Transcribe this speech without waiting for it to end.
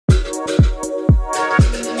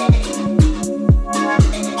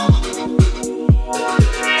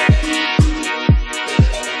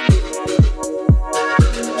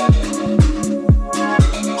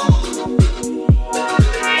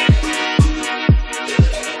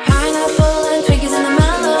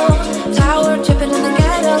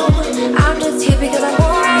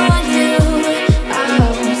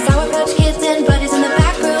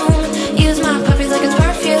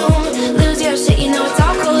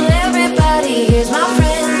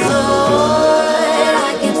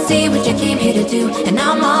and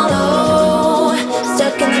I'm all low,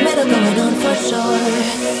 stuck in the middle, going on for sure.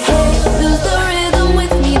 Hey, lose the rhythm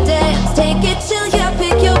with me, dance, take it chill, yeah,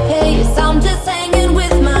 pick your pace. I'm just hanging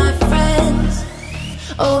with my friends.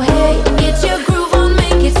 Oh hey, get your groove on,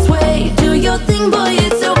 make it sway. Do your thing, boy,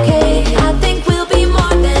 it's okay. I think we'll be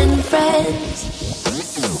more than friends.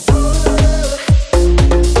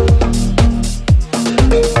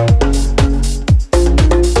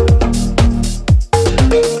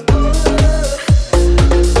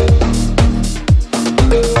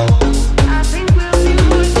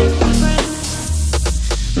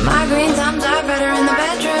 My green times are better in the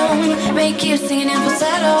bedroom. Make you singing in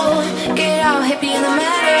falsetto. Get all hippie in the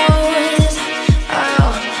meadows.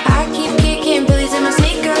 Oh, I keep kicking Billy's in my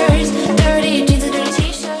sneakers. Dirty jeans and dirty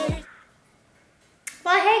t-shirts.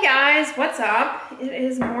 Well, hey guys, what's up? It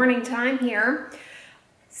is morning time here.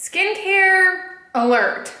 Skincare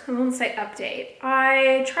alert. I won't say update.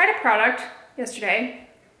 I tried a product yesterday.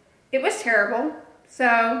 It was terrible.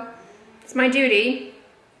 So it's my duty.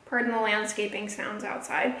 Pardon the landscaping sounds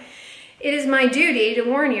outside. It is my duty to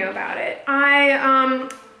warn you about it. I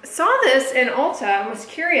saw this in Ulta and was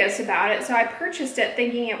curious about it, so I purchased it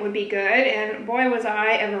thinking it would be good, and boy was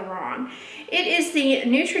I ever wrong. It is the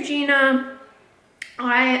Neutrogena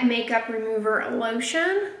Eye Makeup Remover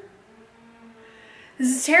Lotion. This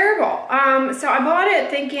is terrible. So I bought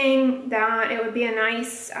it thinking that it would be a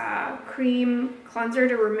nice cream cleanser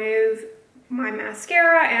to remove my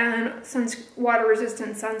mascara and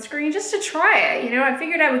water-resistant sunscreen, just to try it. You know, I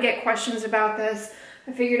figured I would get questions about this.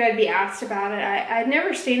 I figured I'd be asked about it. I'd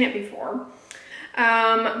never seen it before.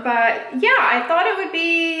 But yeah, I thought it would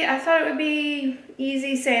be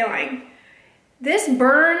easy sailing. This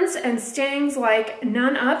burns and stings like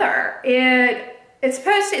none other. It's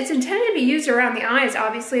intended to be used around the eyes,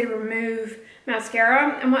 obviously, to remove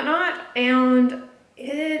mascara and whatnot, and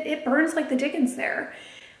it burns like the dickens there.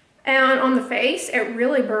 And on the face, it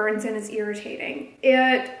really burns and is irritating.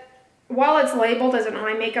 While it's labeled as an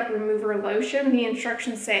eye makeup remover lotion, the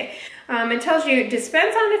instructions say, it tells you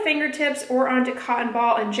dispense onto fingertips or onto cotton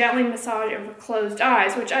ball and gently massage over closed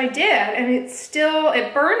eyes, which I did, and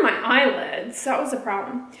it burned my eyelids, so that was the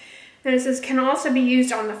problem. And it says, can also be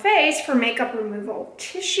used on the face for makeup removal.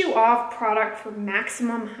 Tissue off product for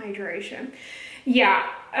maximum hydration.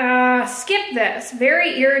 Yeah, skip this.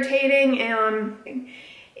 Very irritating,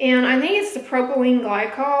 and I think it's the propylene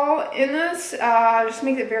glycol in this, just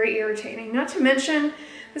makes it very irritating. Not to mention,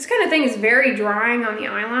 this kind of thing is very drying on the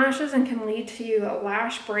eyelashes and can lead to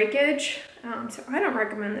lash breakage. So I don't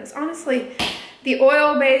recommend this. Honestly, the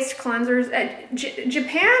oil-based cleansers,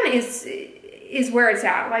 Japan is where it's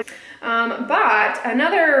at. But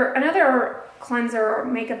another cleanser or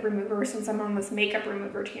makeup remover, since I'm on this makeup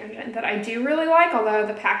remover tangent, that I do really like, although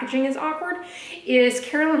the packaging is awkward, is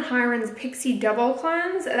Caroline Hirons Pixie Double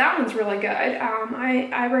Cleanse. That one's really good.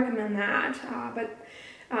 I recommend that, but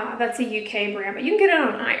that's a UK brand, but you can get it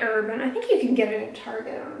on iHerb, and I think you can get it at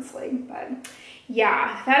Target, honestly. But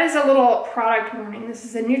yeah, that is a little product warning. This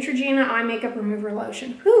is a Neutrogena Eye Makeup Remover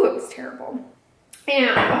Lotion. Whew, it was terrible.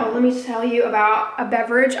 And oh, let me tell you about a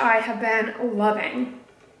beverage I have been loving.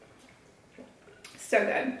 So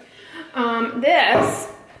good. This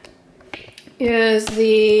is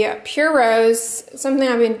the Pure Rose, something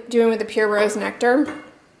I've been doing with the Pure Rose Nectar.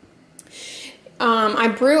 I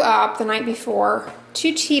brew up the night before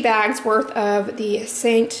 2 tea bags worth of the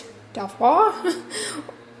Saint Delfois.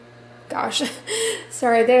 Gosh,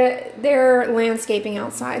 sorry, they're landscaping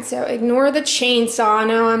outside, so ignore the chainsaw.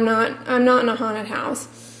 No, I'm not in a haunted house.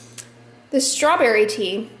 The strawberry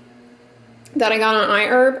tea that I got on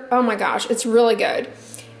iHerb, oh my gosh, it's really good.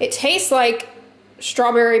 It tastes like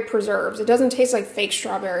strawberry preserves. It doesn't taste like fake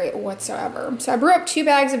strawberry whatsoever. So I brew up 2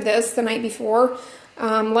 bags of this the night before,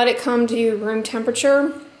 let it come to room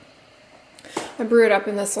temperature. I brew it up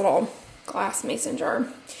in this little glass mason jar.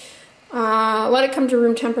 Let it come to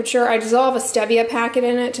room temperature. I dissolve a stevia packet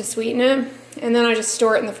in it to sweeten it, and then I just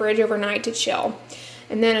store it in the fridge overnight to chill.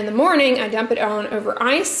 And then in the morning, I dump it on over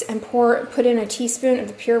ice and put in a teaspoon of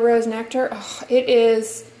the Pure Rose Nectar. Oh,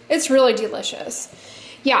 it's really delicious.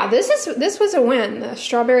 Yeah, this was a win, the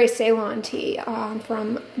strawberry Ceylon tea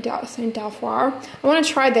from Saint Delfois. I want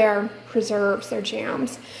to try their preserves, their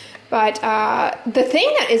jams. But the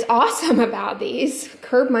thing that is awesome about these,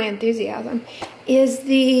 curb my enthusiasm, is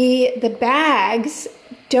the bags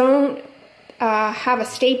don't have a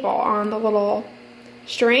staple on the little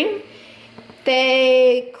string.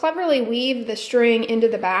 They cleverly weave the string into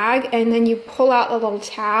the bag, and then you pull out the little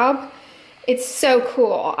tab. It's so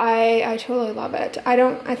cool. I totally love it. I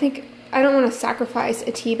don't want to sacrifice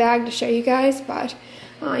a tea bag to show you guys, but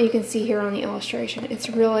You can see here on the illustration, it's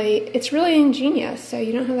really ingenious. So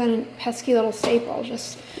you don't have that pesky little staple,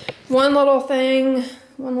 just one little thing,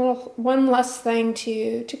 one less thing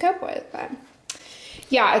to cope with. But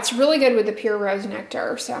yeah, it's really good with the pure rose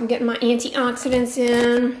nectar. So I'm getting my antioxidants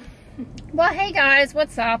in. Well, hey guys,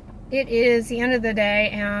 what's up? It is the end of the day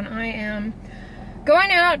and I am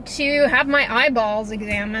going out to have my eyeballs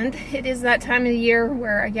examined. It is that time of the year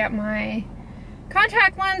where I get my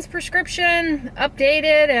contact lens prescription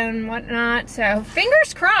updated and whatnot. So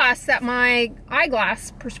fingers crossed that my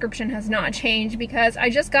eyeglass prescription has not changed, because I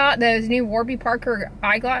just got those new Warby Parker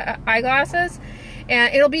eyeglasses,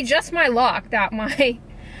 and it'll be just my luck that my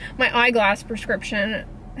eyeglass prescription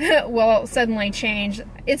will suddenly change.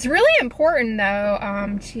 It's really important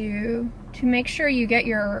though to make sure you get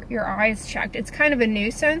your eyes checked. It's kind of a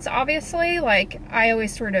nuisance, obviously. Like, I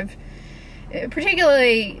always sort of,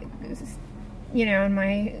 particularly, you know, in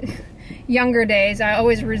my younger days, I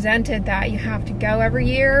always resented that you have to go every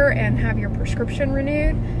year and have your prescription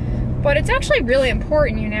renewed. But it's actually really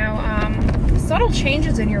important, you know. Subtle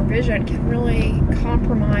changes in your vision can really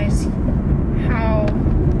compromise how,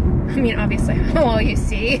 I mean, obviously how well you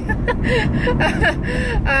see.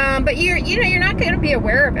 But you're not going to be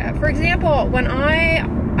aware of it. For example, when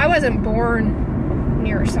I wasn't born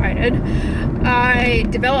nearsighted, I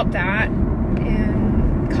developed that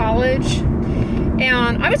in college.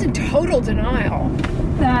 And I was in total denial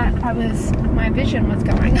that my vision was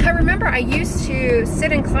going. I remember I used to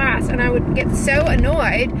sit in class and I would get so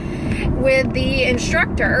annoyed with the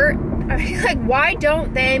instructor. Like, why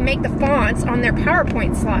don't they make the fonts on their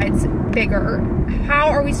PowerPoint slides bigger? How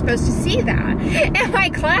are we supposed to see that? And my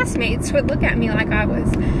classmates would look at me like I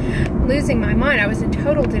was losing my mind. I was in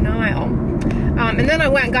total denial. And then I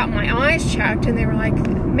went and got my eyes checked, and they were like,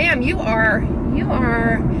 ma'am, you are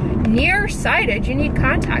nearsighted. You need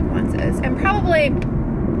contact lenses. And probably,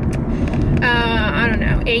 I don't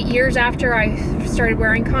know, 8 years after I started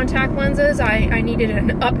wearing contact lenses, I needed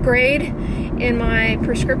an upgrade in my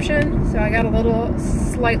prescription. So I got a little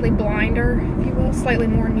slightly blinder, if you will, slightly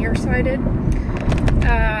more nearsighted.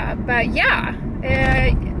 But yeah,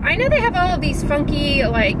 I know they have all of these funky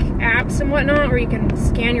like apps and whatnot where you can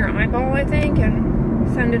scan your eyeball, I think,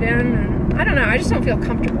 and send it in. And I don't know, I just don't feel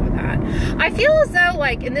comfortable with that. I feel as though,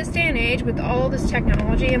 like, in this day and age with all this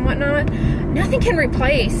technology and whatnot, nothing can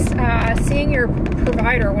replace seeing your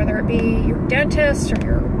provider, whether it be your dentist or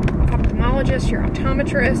your ophthalmologist, your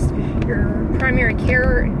optometrist, your primary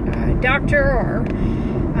care doctor or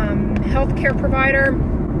healthcare provider.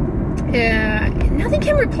 Nothing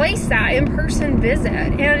can replace that in-person visit,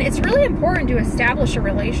 and it's really important to establish a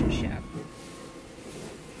relationship.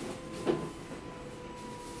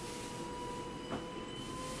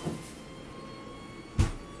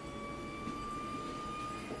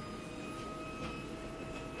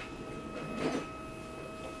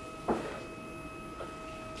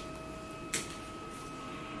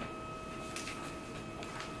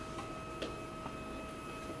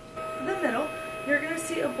 You're going to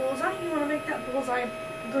see a bullseye. You want to make that bullseye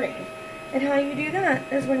green. And how you do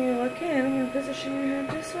that is when you look in, you position your head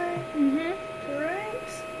this way. To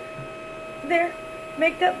right. There.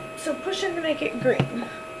 Make that, so push in to make it green.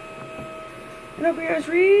 And open your eyes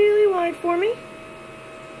really wide for me.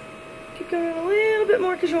 Keep going a little bit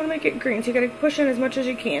more because you want to make it green. So you got to push in as much as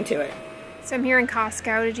you can to it. So I'm here in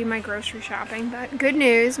Costco to do my grocery shopping, but good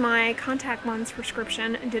news, my contact lens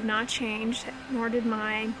prescription did not change, nor did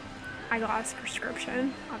my eyeglass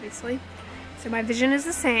prescription, obviously. So my vision is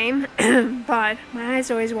the same, but my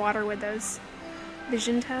eyes always water with those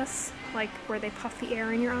vision tests, like where they puff the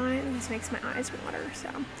air in your eye, and this makes my eyes water. So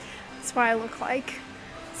that's why I look like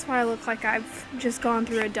I've just gone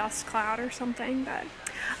through a dust cloud or something.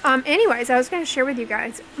 But anyways, I was going to share with you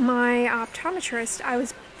guys, my optometrist, I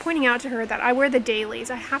was pointing out to her that I wear the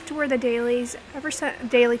dailies. I have to wear the dailies,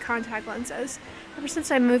 daily contact lenses. Ever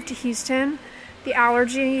since I moved to Houston, the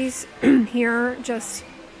allergies here just,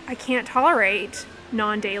 I can't tolerate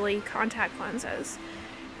non-daily contact lenses.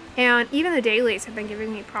 And even the dailies have been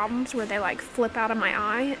giving me problems where they like flip out of my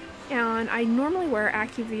eye. And I normally wear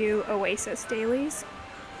AccuView Oasis dailies.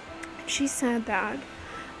 She said that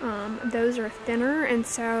those are thinner and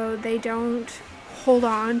so they don't hold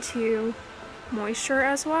on to moisture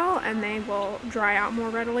as well, and they will dry out more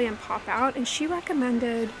readily and pop out. And she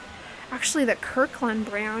recommended actually the Kirkland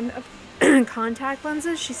brand of contact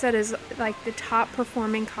lenses. She said is like the top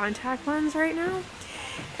performing contact lens right now.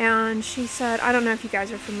 And she said, I don't know if you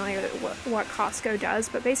guys are familiar with what Costco does,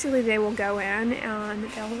 but basically they will go in and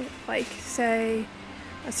they'll like say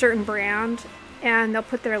a certain brand and they'll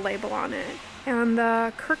put their label on it. And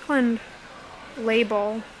the Kirkland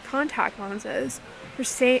label contact lenses.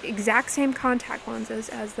 They're exact same contact lenses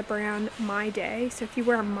as the brand My Day. So if you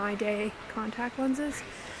wear My Day contact lenses,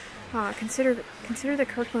 consider the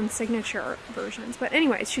Kirkland Signature versions. But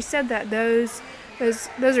anyways, she said that those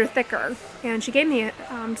are thicker, and she gave me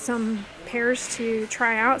some pairs to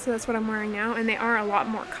try out, so that's what I'm wearing now, and they are a lot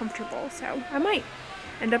more comfortable. So I might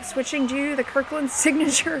end up switching to the Kirkland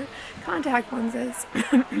Signature contact lenses.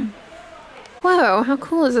 Whoa, how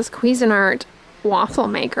cool is this Cuisinart waffle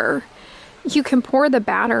maker? You can pour the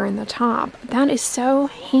batter in the top. That is so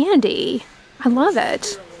handy. I love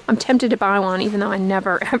it. I'm tempted to buy one, even though I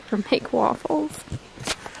never ever make waffles.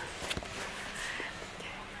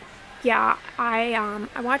 Yeah, I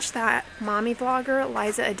watched that mommy vlogger,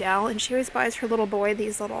 Liza Adele, and she always buys her little boy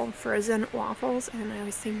these little frozen waffles, and I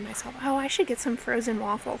always think to myself, oh, I should get some frozen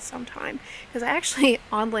waffles sometime, because I actually,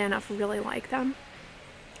 oddly enough, really like them.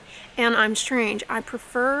 And I'm strange. I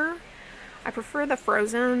prefer the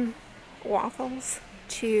frozen waffles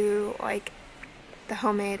to like the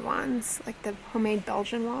homemade ones, like the homemade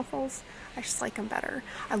Belgian waffles. I just like them better.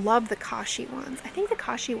 I love the Kashi ones. I think the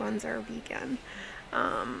Kashi ones are vegan.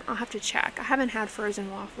 I'll have to check. I haven't had frozen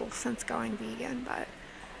waffles since going vegan, but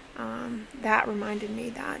that reminded me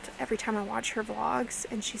that every time I watch her vlogs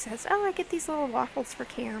and she says, oh, I get these little waffles for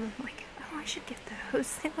Cam, I'm like, oh, I should get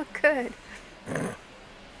those. They look good.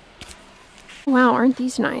 Wow, aren't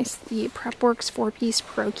these nice? The Prepworks 4-piece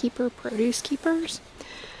Pro Keeper Produce Keepers.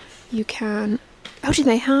 You can... Oh, do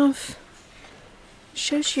they have...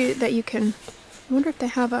 Shows you that you can... I wonder if they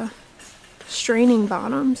have a straining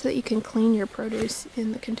bottom so that you can clean your produce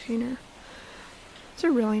in the container. These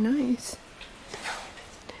are really nice.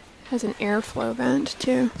 It has an airflow vent,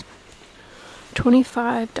 too.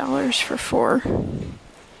 $25 for 4.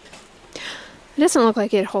 It doesn't look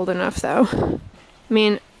like it'd hold enough, though. I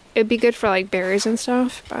mean... It'd be good for like berries and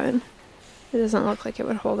stuff, but it doesn't look like it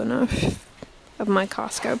would hold enough of my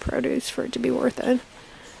Costco produce for it to be worth it.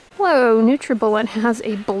 Whoa, NutriBullet has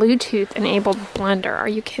a Bluetooth enabled blender. Are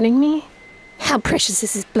you kidding me? How precious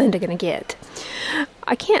is this blender gonna get?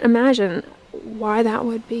 I can't imagine why that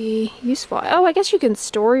would be useful. Oh, I guess you can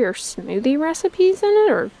store your smoothie recipes in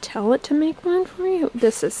it or tell it to make one for you.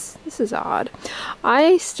 This is odd.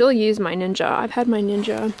 I still use my Ninja. I've had my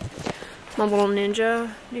Ninja. My little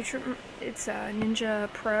Ninja, it's a Ninja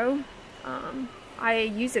Pro. I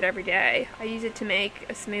use it every day. I use it to make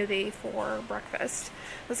a smoothie for breakfast.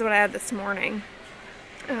 That's what I had this morning.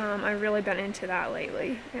 I've really been into that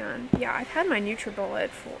lately. And yeah, I've had my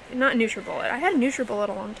NutriBullet not NutriBullet. I had a NutriBullet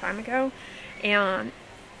a long time ago, and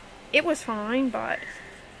it was fine, but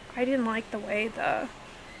I didn't like the way the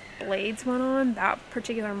blades went on that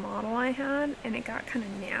particular model I had, and it got kind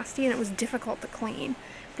of nasty and it was difficult to clean.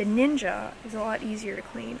 The Ninja is a lot easier to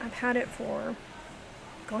clean. I've had it for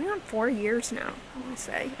going on 4 years now, I want to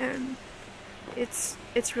say, and it's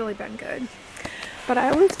really been good. But I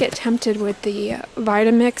always get tempted with the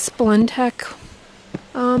Vitamix Blendtec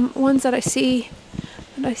ones that I see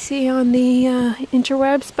on the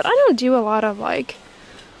interwebs, but I don't do a lot of like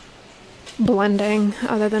blending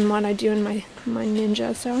other than what I do in my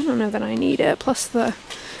Ninja, so I don't know that I need it. Plus the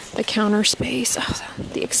counter space,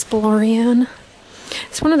 the Explorian.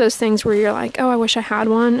 It's one of those things where you're like, oh, I wish I had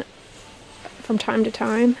one from time to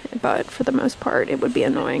time, but for the most part, it would be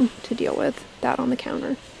annoying to deal with that on the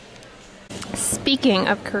counter. Speaking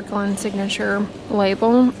of Kirkland Signature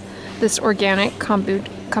label, this organic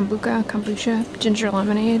kombucha ginger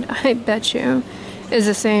lemonade, I bet you, is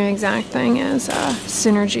the same exact thing as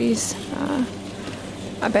Synergy's.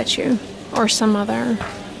 I bet you, or some other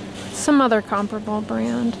comparable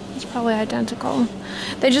brand. It's probably identical.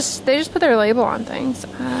 They just put their label on things.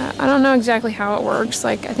 I don't know exactly how it works.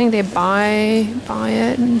 Like, I think they buy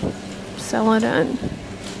it and sell it at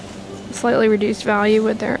a slightly reduced value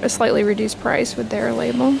with a slightly reduced price with their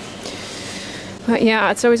label. But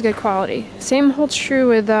yeah, it's always good quality. Same holds true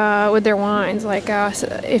with their wines. Like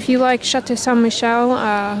if you like Chateau Saint Michel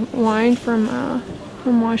wine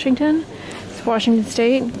from Washington, it's Washington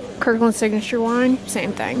State, Kirkland Signature wine,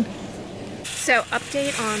 same thing. So,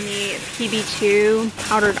 update on the PB2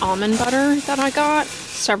 powdered almond butter that I got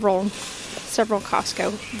several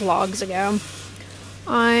Costco vlogs ago.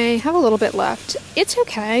 I have a little bit left. It's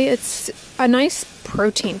okay. It's a nice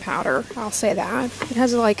protein powder, I'll say that. It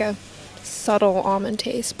has like a subtle almond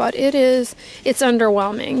taste, but it's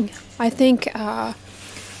underwhelming. I think the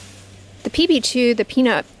PB2,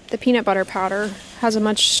 the peanut butter powder, has a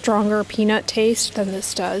much stronger peanut taste than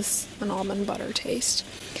this does an almond butter taste.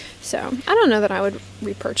 So, I don't know that I would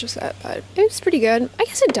repurchase it, but it's pretty good. I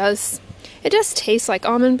guess it does taste like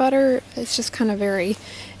almond butter. It's just kind of very,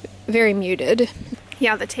 very muted.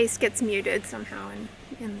 yeah, the taste gets muted somehow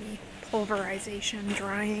in the pulverization,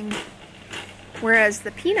 drying, whereas the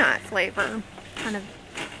peanut flavor kind of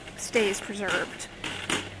stays preserved.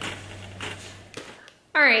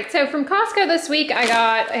 All right, so from Costco this week, I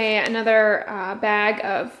got another bag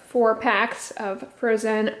of 4 packs of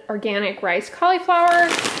frozen organic rice cauliflower.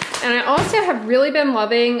 And I also have really been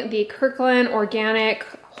loving the Kirkland organic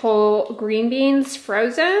whole green beans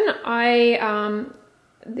frozen.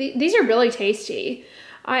 These are really tasty.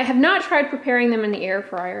 I have not tried preparing them in the air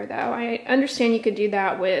fryer though. I understand you could do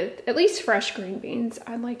that with at least fresh green beans.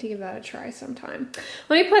 I'd like to give that a try sometime.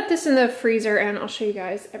 Let me put this in the freezer and I'll show you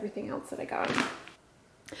guys everything else that I got.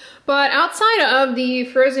 But outside of the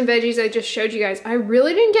frozen veggies I just showed you guys, I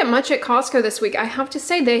really didn't get much at Costco this week. I have to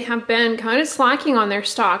say they have been kind of slacking on their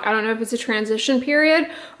stock. I don't know if it's a transition period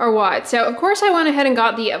or what. So of course I went ahead and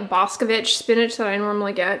got the Boscovich spinach that I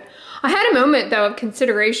normally get. I had a moment though of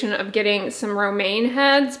consideration of getting some romaine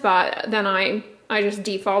heads, but then I just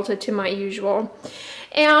defaulted to my usual.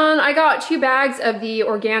 And I got 2 bags of the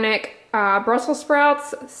organic Brussels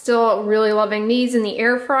sprouts. Still really loving these in the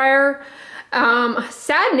air fryer.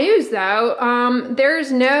 Sad news though, there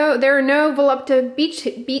are no Volupta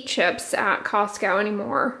beet chips at Costco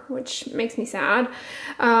anymore, which makes me sad.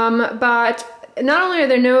 But not only are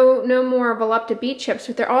there no more Volupta beet chips,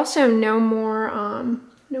 but there are also no more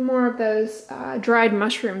of those dried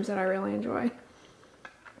mushrooms that I really enjoy.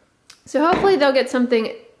 So hopefully they'll get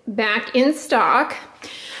something back in stock.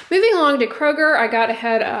 Moving along to Kroger, I got a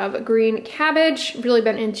head of green cabbage. Really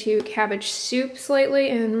been into cabbage soups lately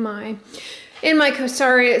in my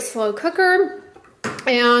Kosari slow cooker.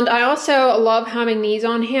 And I also love having these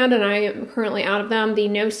on hand, and I am currently out of them. The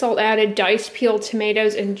no salt added diced peeled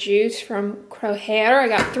tomatoes and juice from Crohair. I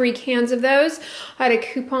got 3 cans of those. I had a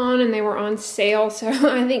coupon and they were on sale, so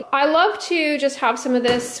I think I love to just have some of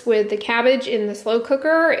this with the cabbage in the slow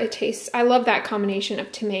cooker. I love that combination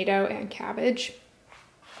of tomato and cabbage.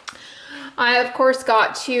 I of course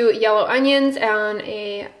got 2 yellow onions and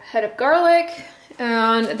a head of garlic,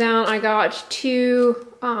 and then I got 2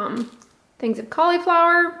 things of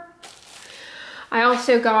cauliflower. I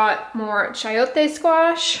also got more chayote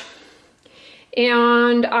squash,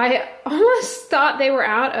 and I almost thought they were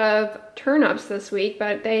out of turnips this week,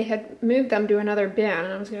 but they had moved them to another bin,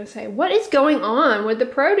 and I was gonna say, what is going on with the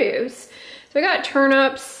produce? So I got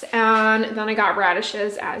turnips, and then I got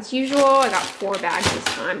radishes as usual. I got 4 bags this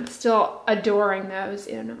time. Still adoring those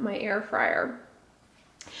in my air fryer.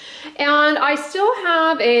 And I still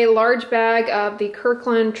have a large bag of the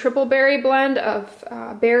Kirkland triple berry blend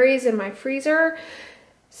of berries in my freezer.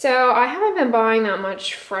 So I haven't been buying that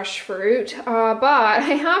much fresh fruit, but I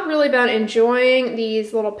have really been enjoying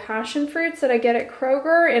these little passion fruits that I get at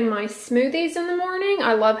Kroger in my smoothies in the morning.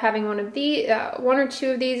 I love having one or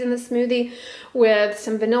two of these in the smoothie with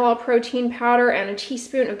some vanilla protein powder and a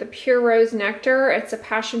teaspoon of the pure rose nectar. It's a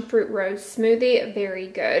passion fruit rose smoothie, very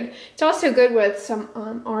good. It's also good with some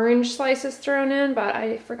orange slices thrown in, but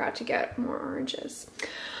I forgot to get more oranges.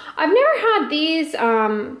 I've never had these,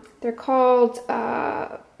 they're called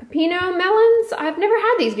pepino melons. I've never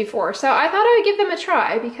had these before, so I thought I would give them a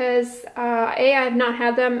try because I have not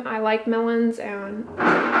had them. I like melons, and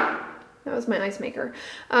that was my ice maker.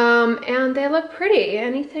 And they look pretty.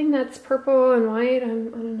 Anything that's purple and white, I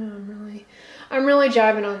don't know, I'm really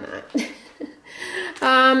jiving on that.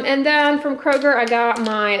 And then from Kroger, I got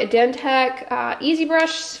my Dentec Easy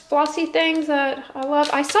Brush flossy things that I love.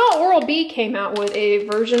 I saw Oral-B came out with a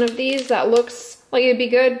version of these that looks like it'd be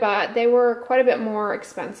good, but they were quite a bit more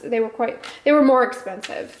expensive. They were more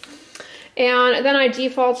expensive. And then I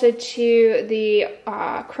defaulted to the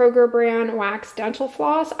Kroger brand Wax Dental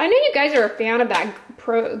Floss. I know you guys are a fan of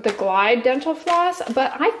the Glide Dental Floss,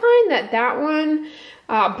 but I find that one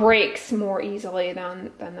breaks more easily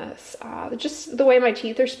than this. Just the way my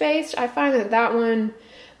teeth are spaced, I find that one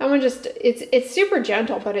just, it's super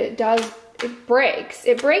gentle, but it breaks.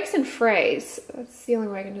 It breaks and frays. That's the only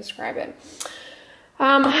way I can describe it.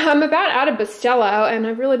 I'm about out of Bustelo, and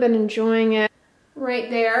I've really been enjoying it. Right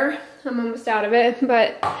there, I'm almost out of it,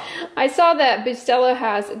 but I saw that Bustelo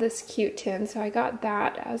has this cute tin, so I got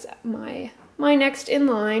that as my next in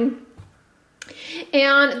line.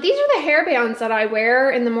 And these are the hairbands that I wear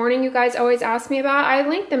in the morning. You guys always ask me about. I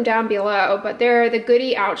linked them down below, but they're the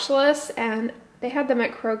Goody Ouchless, and they had them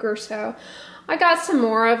at Kroger, so I got some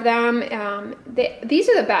more of them. These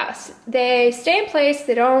are the best. They stay in place.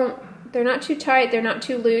 They're not too tight. They're not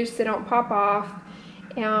too loose. They don't pop off.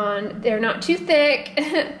 And they're not too thick.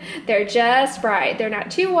 They're just right. They're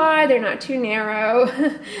not too wide. They're not too narrow.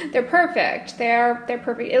 They're perfect. They're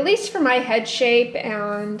perfect, at least for my head shape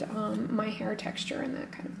and my hair texture and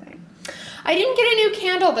that kind of thing. I didn't get a new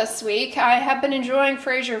candle this week. I have been enjoying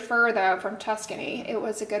Fraser Fir though from Tuscany. It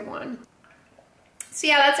was a good one. So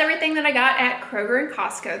yeah, that's everything that I got at Kroger and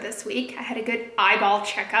Costco this week. I had a good eyeball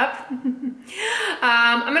checkup.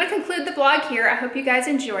 I'm gonna conclude the vlog here. I hope you guys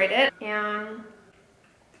enjoyed it. And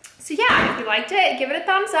so yeah, if you liked it, give it a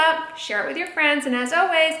thumbs up, share it with your friends, and as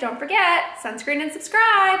always, don't forget, sunscreen and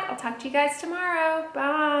subscribe. I'll talk to you guys tomorrow.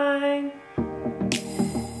 Bye.